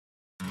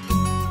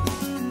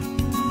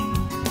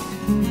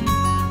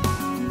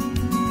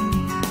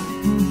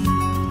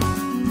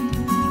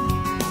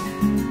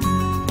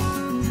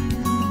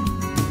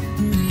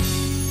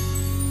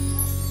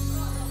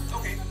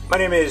My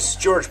name is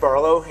George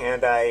Barlow,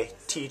 and I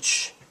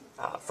teach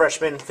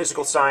freshman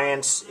physical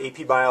science,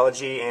 AP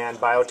biology, and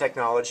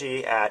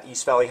biotechnology at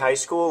East Valley High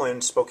School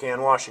in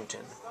Spokane,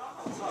 Washington.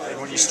 And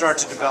when you start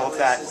to develop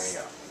that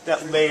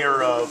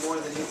layer of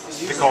what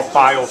they call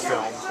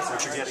biofilm,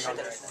 which you're getting on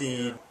there.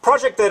 The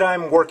project that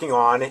I'm working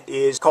on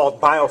is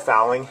called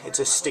biofouling. It's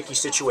a sticky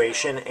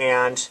situation,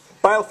 and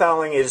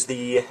biofouling is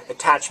the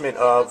attachment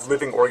of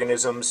living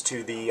organisms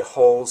to the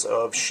hulls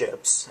of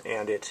ships,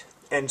 and it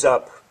ends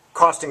up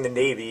costing the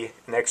Navy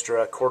an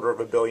extra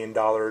 $250 million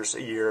a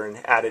year in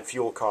added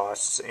fuel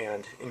costs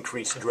and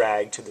increased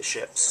drag to the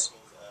ships.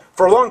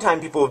 For a long time,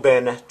 people have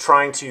been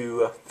trying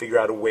to figure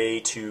out a way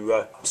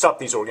to stop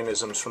these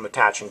organisms from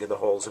attaching to the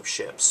hulls of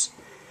ships.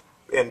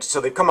 And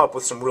so they've come up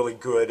with some really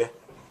good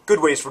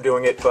ways for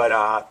doing it, but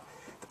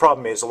the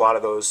problem is a lot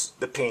of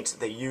the paints that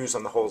they use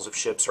on the hulls of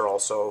ships are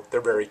they're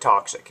very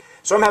toxic.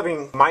 So I'm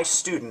having my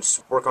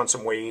students work on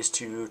some ways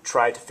to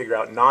try to figure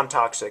out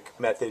non-toxic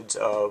methods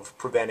of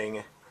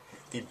preventing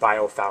the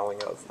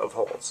biofouling of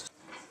hulls.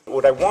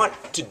 What I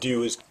want to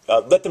do is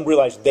let them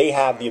realize they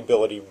have the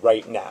ability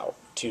right now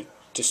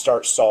to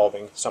start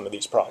solving some of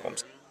these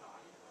problems.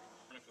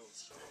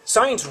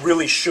 Science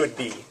really should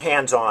be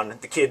hands-on.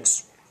 The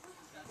kids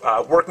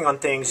working on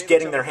things,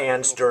 getting their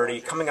hands dirty,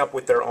 coming up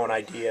with their own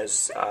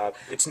ideas.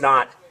 It's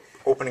not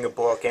opening a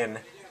book and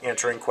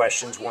answering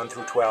questions 1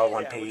 through 12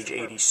 on page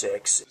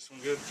 86.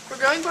 We're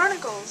growing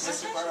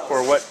barnacles.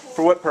 For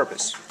what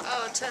purpose?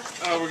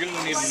 We're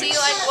gonna need see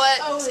like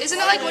what isn't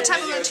it like what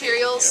type of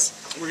materials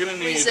we're gonna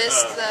need,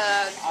 resist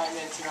the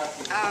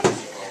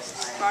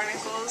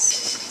barnacles?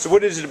 So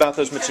what is it about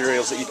those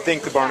materials that you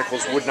think the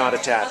barnacles would not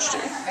attach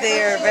to?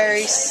 They're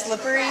very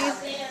slippery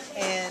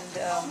and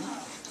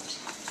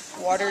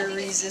water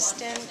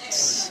resistant.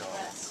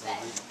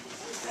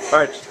 All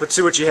right, let's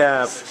see what you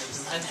have.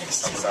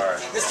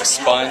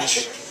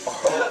 sponge,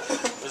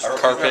 our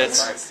carpet,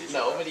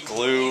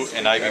 glue,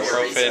 and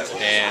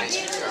ibuprofen, and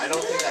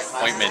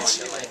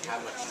ointment.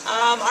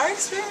 Our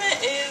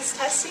experiment is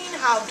testing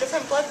how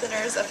different blood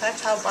thinners affect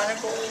how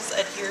barnacles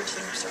adhere to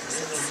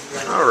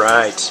surfaces. All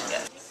right.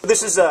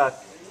 This is a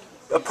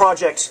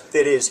project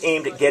that is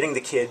aimed at getting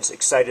the kids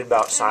excited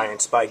about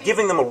science by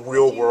giving them a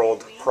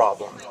real-world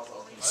problem.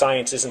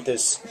 Science isn't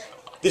this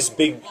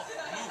big,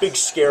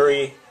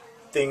 scary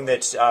thing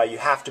that you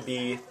have to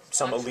be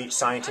some elite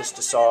scientist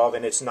to solve,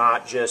 and it's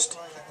not just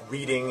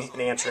reading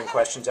and answering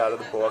questions out of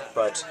the book,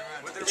 but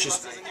it's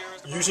just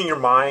using your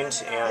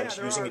mind and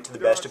using it to the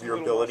best of your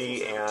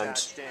ability and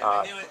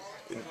to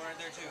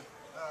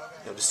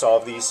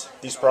solve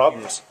these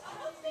problems.